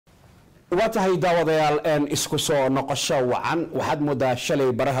watahay daawadayaal isku soo noqosho wacan waxaad moodaa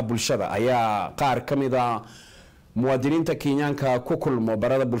shalay baraha bulshada ayaa qaar kamida muwaadiniinta Kenyaanka ku kulmo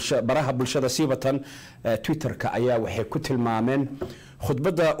baraha bulshada siibatan Twitterka ayaa waxay ku tilmaameen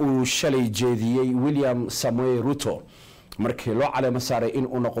khudbada uu shalay jeediyay William Ruto markii loo caleemo saaray in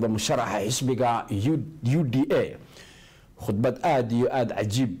uu noqdo musharaxa xisbiga UDA khudbad aad iyo aad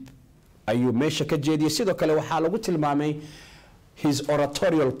cajiib ayuu meesha ka jeediyay sidoo kale waxaa lagu tilmaamay his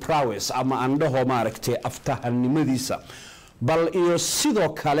oratorial prowess ama andhaho maaragtay aftahanimadiisa bal iyo sidoo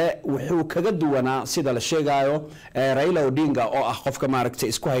kale wuxuu kaga duwanaa sida la sheegayo Raila Odinga oo ah qofka maaragtay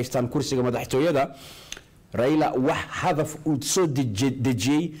isku haystaan kursiga madaxtooyada Raila wax hadaf uu soo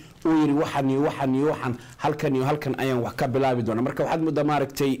dejiyay oo yiri waxan halkan ayaan wax ka bilaabi doona marka waxaad muddo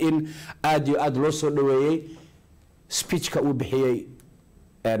maaragtay in aad iyo aad loo soo dhaweeyay speechka uu bixiyay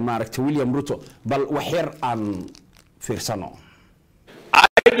maaragtay William Ruto bal wax yar aan fiirsano.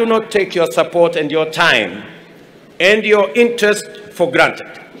 I do not take your support and your time and your interest for granted.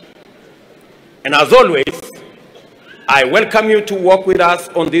 And as always, I welcome you to walk with us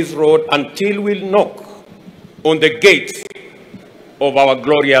on this road until we knock on the gates of our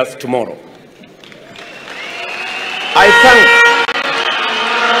glorious tomorrow.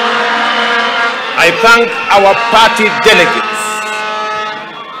 I thank our party delegates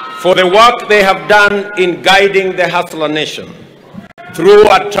for the work they have done in guiding the Hustler Nation through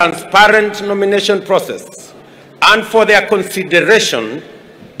a transparent nomination process and for their consideration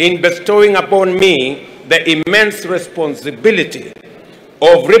in bestowing upon me the immense responsibility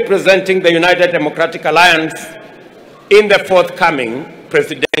of representing the United Democratic Alliance in the forthcoming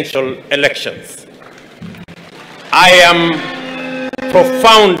presidential elections. I am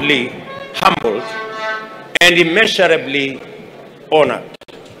profoundly humbled and immeasurably honored.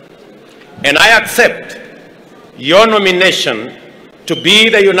 And I accept your nomination to be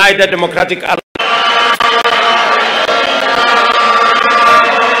the United Democratic Alliance.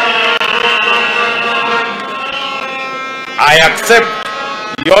 I accept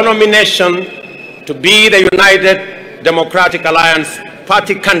your nomination to be the United Democratic Alliance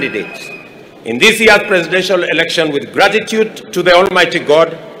party candidate in this year's presidential election with gratitude to the Almighty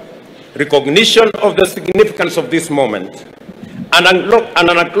God, recognition of the significance of this moment, and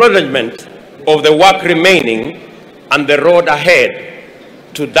an acknowledgement of the work remaining and the road ahead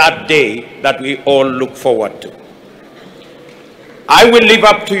to that day that we all look forward to. I will live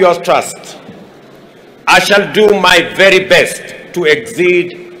up to your trust. I shall do my very best to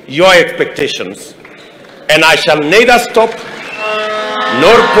exceed your expectations, and I shall neither stop,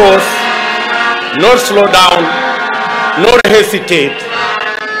 nor pause, nor slow down, nor hesitate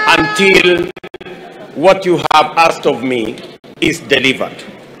until what you have asked of me is delivered.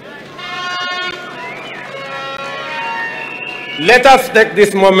 Let us take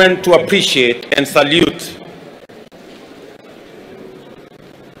this moment to appreciate and salute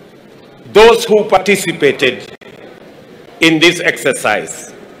those who participated in this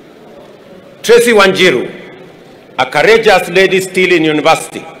exercise. Tracy Wanjiru, a courageous lady still in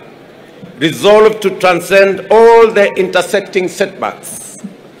university, resolved to transcend all the intersecting setbacks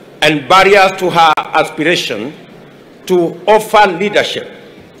and barriers to her aspiration to offer leadership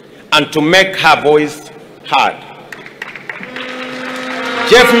and to make her voice heard.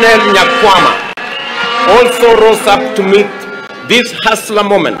 Jeffnel Nyakwama also rose up to meet this hustler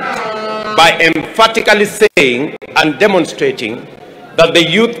moment by emphatically saying and demonstrating that the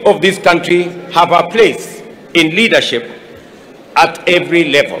youth of this country have a place in leadership at every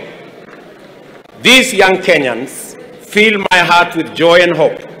level. These young Kenyans fill my heart with joy and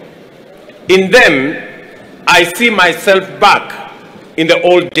hope. In them, I see myself back in the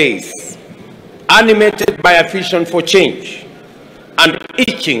old days, animated by a vision for change and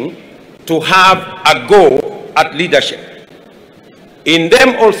itching to have a go at leadership. In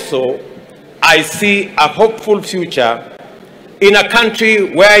them also, I see a hopeful future in a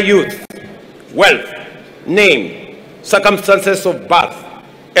country where youth, wealth, name, circumstances of birth,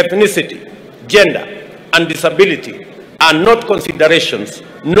 ethnicity, gender, and disability are not considerations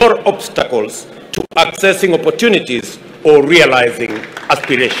nor obstacles to accessing opportunities or realizing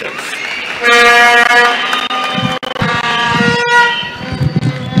aspirations.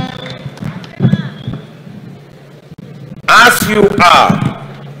 As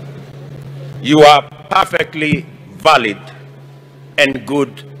you are perfectly valid and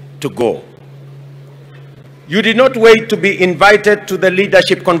good to go. You did not wait to be invited to the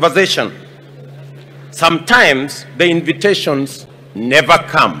leadership conversation. Sometimes the invitations never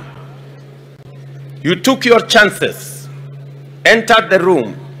come. You took your chances, entered the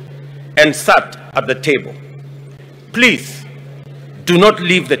room, and sat at the table. Please do not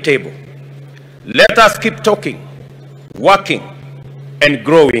leave the table. Let us keep talking, working, and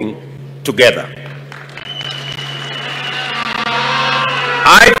growing together.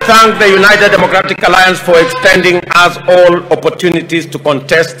 I thank the United Democratic Alliance for extending us all opportunities to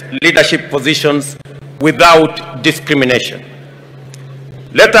contest leadership positions without discrimination.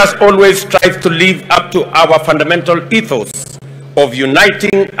 Let us always strive to live up to our fundamental ethos of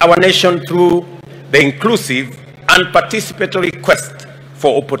uniting our nation through the inclusive and participatory quest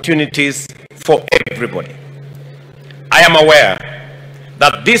for opportunities for everybody. I am aware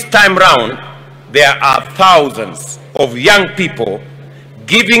that this time round, there are thousands of young people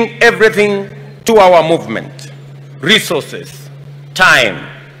giving everything to our movement: resources, time,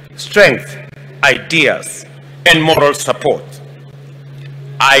 strength, ideas, and moral support.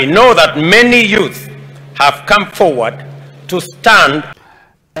 I know that many youth have come forward to stand.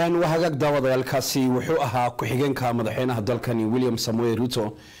 And wahagag daawadayaalkaasi wuxuu ahaa kuxigeenka madaxweynaha dalkani William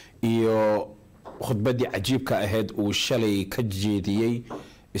Ruto iyo khudbadii cajiibka ahayd uu shalay ka jeediyay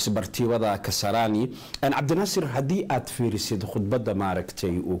isbartiibada Kasarani. And Abdinasir, haddii aad fiirisid khudbada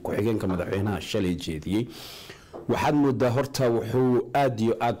maaragtay uu kuxigeenka madaxweynaha shalay jeediyay, waxaad moodaa horta wuxuu aad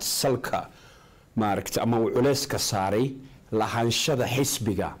iyo aad salka maaragtay ama uu culeys ka saaray lahaanshada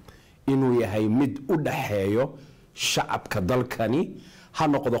xisbiga inuu yahay mid u dhaxeeyo shacabka dalkani, ha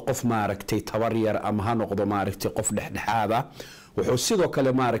noqdo qof maaragtay tabar yar ama ha noqdo maaragtay qof dhexdhexaada. wuxuu sidoo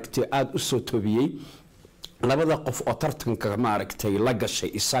kale maaragtay aad u soo toobiyay labada qof oo tartanka maaragtay la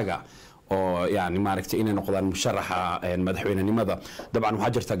gashay isaga oo yani maaragtay inay noqdaan musharaxa madaxweynenimada. dabcan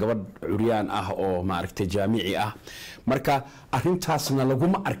waxaa jirta gabadh curyaan ah oo maaragtay jaamici ah, marka arintaasna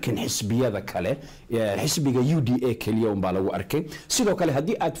laguma arkin xisbiyada kale, xisbiga UDA kaliya un baa lagu arkay. sidoo kale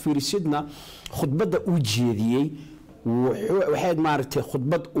haddii aad fiirisidna khudbada uu jeediyay waxaad maaragtay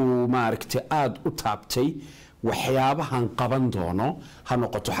khudbad uu maaragtay aad u taabtay waxyaabahan qaban doono, ha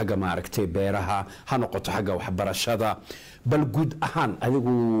noqoto xagga maaragtay beeraha, ha noqoto xagga waxbarashada, bal guud ahaan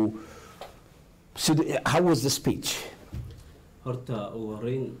adigu how was the speech? horta ugu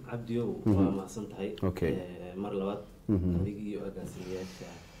horeyn Cabdiyow waa maasan tahay mar labaad adiga iyo agaasimayaasha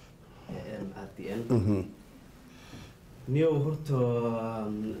RTN niyo horta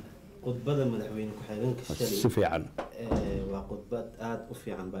khudbada madaxweyne ku-xigeenka shalay si fiican waa khudbad aad u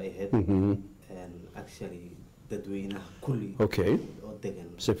fiican baa ahayd actually dadweynaha kulli oo degan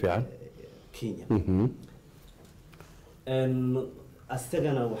si fiican Kenya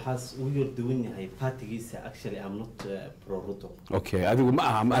asagana waxaas uu yorduwan yahay partygiisa. actually I'm not pro Ruto. adigu ma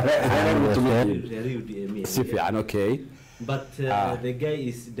aha si fiican but the guy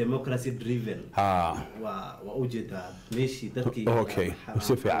is democracy driven. waa ujeeda meeshii dadkii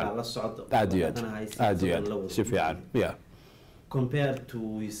si fiican la socdo aad iyo aad si fiican compared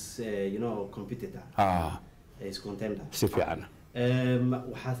to his competitor his contender si fiican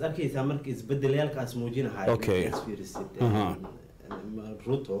waxaad arkaysaa marka isbedelayaalkaas muujinahay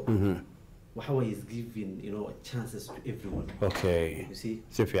Ruto waxa way is giving chances to everyone. You see,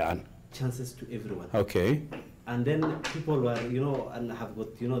 si fiican chances to everyone. And then people were and have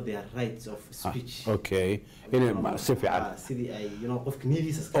got their rights of speech. si fiican sidii ay qofka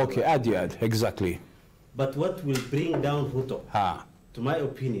nidiisa aad iyo aad exactly. But what will bring down Ruto to my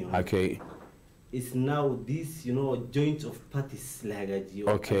opinion is now this joint of parties la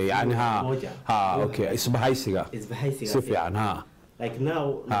hagaajiyo yani isbahaysiga si fiican like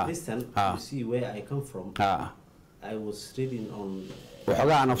now listen, you see where I come from. I was reading on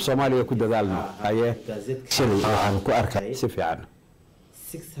waxoogaa aan Soomaaliya ku dadaalno aye shalay aan ku arkay si fiican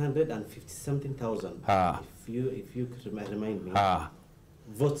 650 something thousand if you could remind me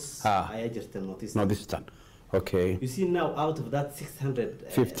votes I just noticed. You see now out of that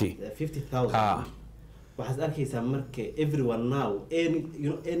 650,000 waxaad arkaysaa marka everyone now any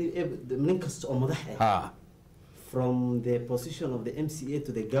nin kasta oo madax from the position of the MCA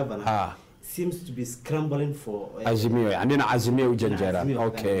to the governor seems to be scrambling for azimio عندنا azimio وجنجرة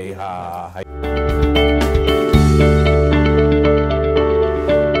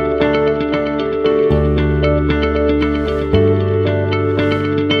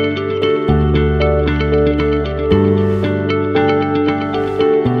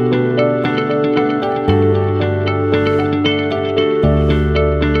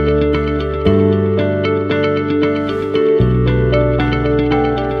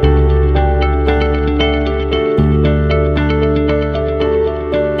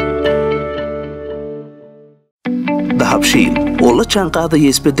oo la jaan qaadaya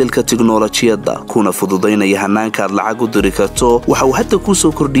isbeddelka tiknoolajiyadda kuna fududaynaya hanaanka aad lacag u diri karto. waxa uu hadda kuu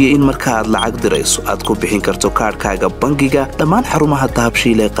soo kordhiyay in marka aad lacag dirayso aad ku bixin karto kaarkaaga bangiga dhammaan xarumaha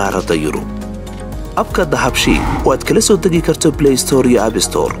dahabshiil ee qaaradda Yurub. abka dahabshiil oo aad kala soo degi karto Play Store iyo App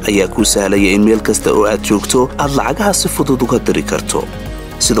Store ayaa kuu sahlaya in meel kasta oo aad joogto aad lacagaha si fudud uga diri karto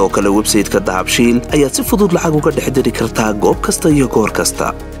sidoo kale website-ka dahabshiil ayaad si fudud lacag uga dhex diri kartaa goob kasta iyo goor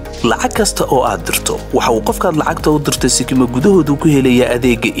kasta lacag kasta oo aad dirto waxa uu qofkaad lacagta u dirtay sikimo gudahoodu ku helayaa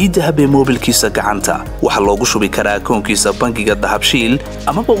adeegga e-dahab ee moobilkiisa gacanta waxa loogu shubi karaa akoonkiisa bangiga dahabshiil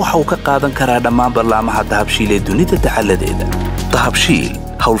ama waxa uu ka qaadan karaa dhammaan barnaamijyada dahabshiil ee dunida dacaladeeda dahabshiil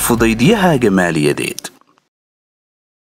hawl fudaydiyahaaga maaliyadeed